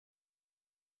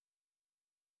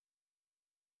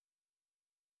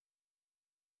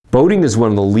Boating is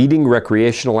one of the leading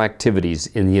recreational activities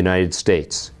in the United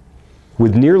States.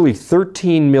 With nearly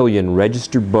 13 million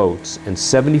registered boats and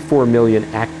 74 million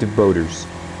active boaters,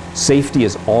 safety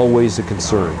is always a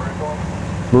concern.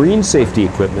 Marine safety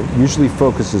equipment usually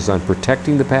focuses on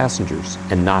protecting the passengers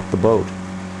and not the boat.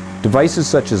 Devices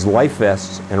such as life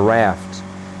vests and rafts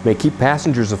may keep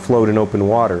passengers afloat in open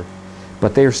water,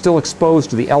 but they are still exposed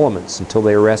to the elements until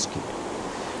they are rescued.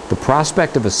 The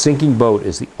prospect of a sinking boat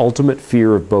is the ultimate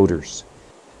fear of boaters.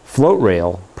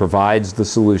 FloatRail provides the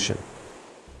solution.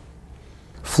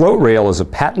 FloatRail is a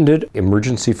patented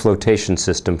emergency flotation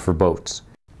system for boats.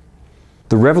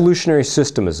 The revolutionary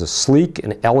system is a sleek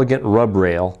and elegant rub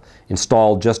rail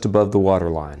installed just above the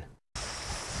waterline.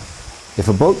 If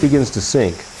a boat begins to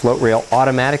sink, FloatRail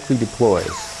automatically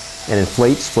deploys and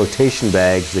inflates flotation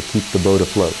bags that keep the boat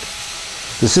afloat.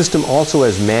 The system also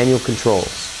has manual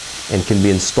controls and can be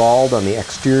installed on the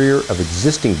exterior of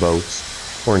existing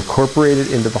boats or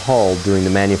incorporated into the hull during the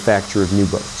manufacture of new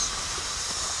boats.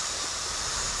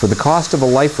 For the cost of a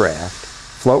life raft,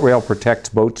 FloatRail protects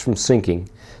boats from sinking,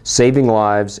 saving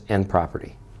lives and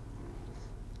property.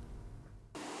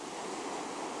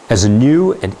 As a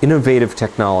new and innovative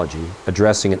technology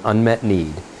addressing an unmet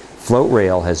need,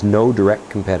 FloatRail has no direct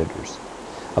competitors.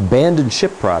 Abandoned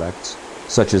ship products,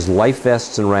 such as life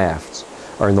vests and rafts,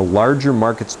 are in the larger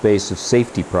market space of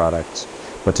safety products,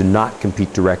 but do not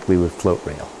compete directly with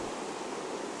FloatRail.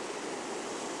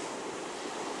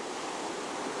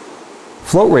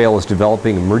 FloatRail is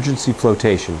developing emergency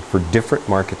flotation for different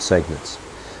market segments.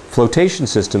 Flotation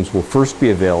systems will first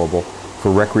be available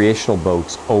for recreational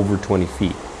boats over 20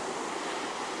 feet.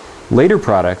 Later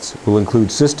products will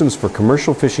include systems for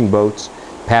commercial fishing boats,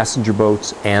 passenger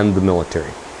boats, and the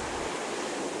military.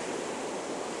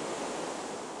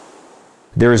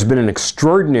 There has been an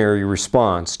extraordinary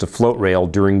response to FloatRail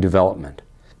during development.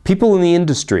 People in the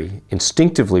industry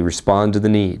instinctively respond to the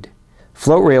need.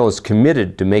 FloatRail is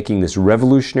committed to making this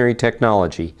revolutionary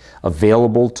technology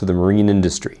available to the marine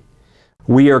industry.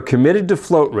 We are committed to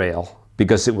FloatRail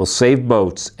because it will save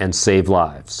boats and save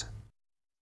lives.